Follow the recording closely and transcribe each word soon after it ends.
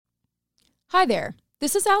Hi there,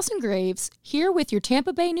 this is Allison Graves, here with your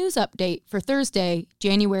Tampa Bay news update for Thursday,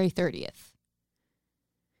 January 30th.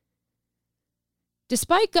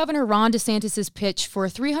 Despite Governor Ron DeSantis' pitch for a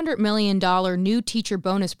 $300 million new teacher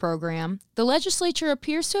bonus program, the legislature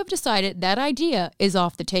appears to have decided that idea is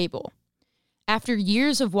off the table. After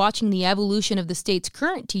years of watching the evolution of the state's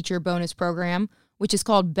current teacher bonus program, which is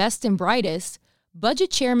called Best and Brightest,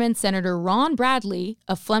 Budget Chairman Senator Ron Bradley,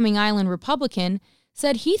 a Fleming Island Republican,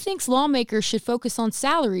 said he thinks lawmakers should focus on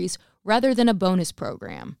salaries rather than a bonus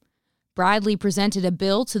program. Bradley presented a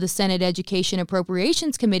bill to the Senate Education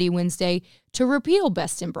Appropriations Committee Wednesday to repeal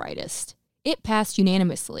Best and Brightest. It passed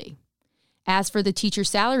unanimously. As for the teacher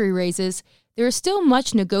salary raises, there is still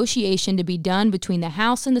much negotiation to be done between the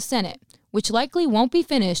House and the Senate, which likely won't be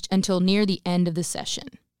finished until near the end of the session.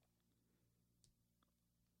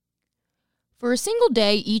 For a single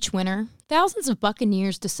day each winter, thousands of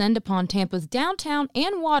Buccaneers descend upon Tampa's downtown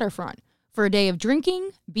and waterfront for a day of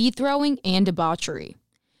drinking, bead throwing, and debauchery.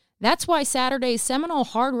 That's why Saturday's seminal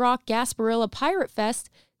Hard Rock Gasparilla Pirate Fest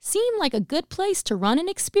seemed like a good place to run an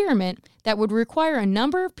experiment that would require a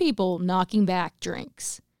number of people knocking back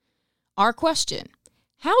drinks. Our question: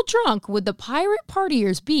 how drunk would the pirate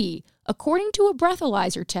partiers be according to a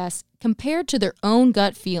breathalyzer test compared to their own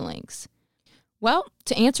gut feelings? Well,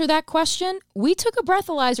 to answer that question, we took a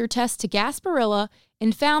breathalyzer test to Gasparilla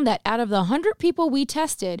and found that out of the 100 people we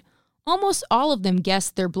tested, almost all of them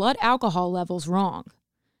guessed their blood alcohol levels wrong.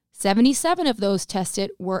 77 of those tested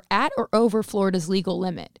were at or over Florida's legal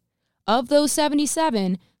limit. Of those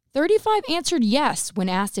 77, 35 answered yes when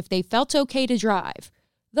asked if they felt okay to drive,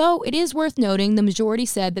 though it is worth noting the majority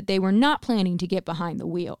said that they were not planning to get behind the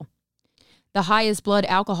wheel. The highest blood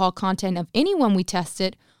alcohol content of anyone we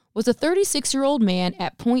tested was a 36-year-old man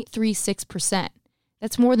at 0.36%.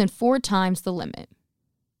 That's more than 4 times the limit.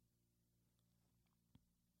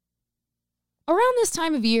 Around this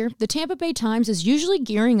time of year, the Tampa Bay Times is usually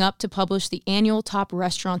gearing up to publish the annual top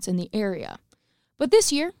restaurants in the area. But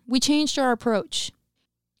this year, we changed our approach.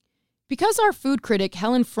 Because our food critic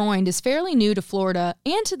Helen Freund is fairly new to Florida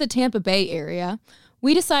and to the Tampa Bay area,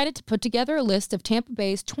 we decided to put together a list of Tampa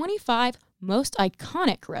Bay's 25 most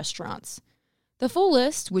iconic restaurants. The full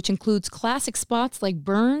list, which includes classic spots like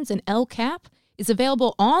Burns and El Cap, is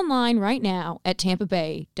available online right now at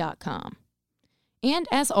tampabay.com. And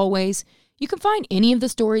as always, you can find any of the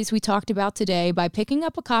stories we talked about today by picking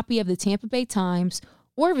up a copy of the Tampa Bay Times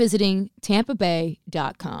or visiting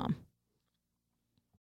tampabay.com.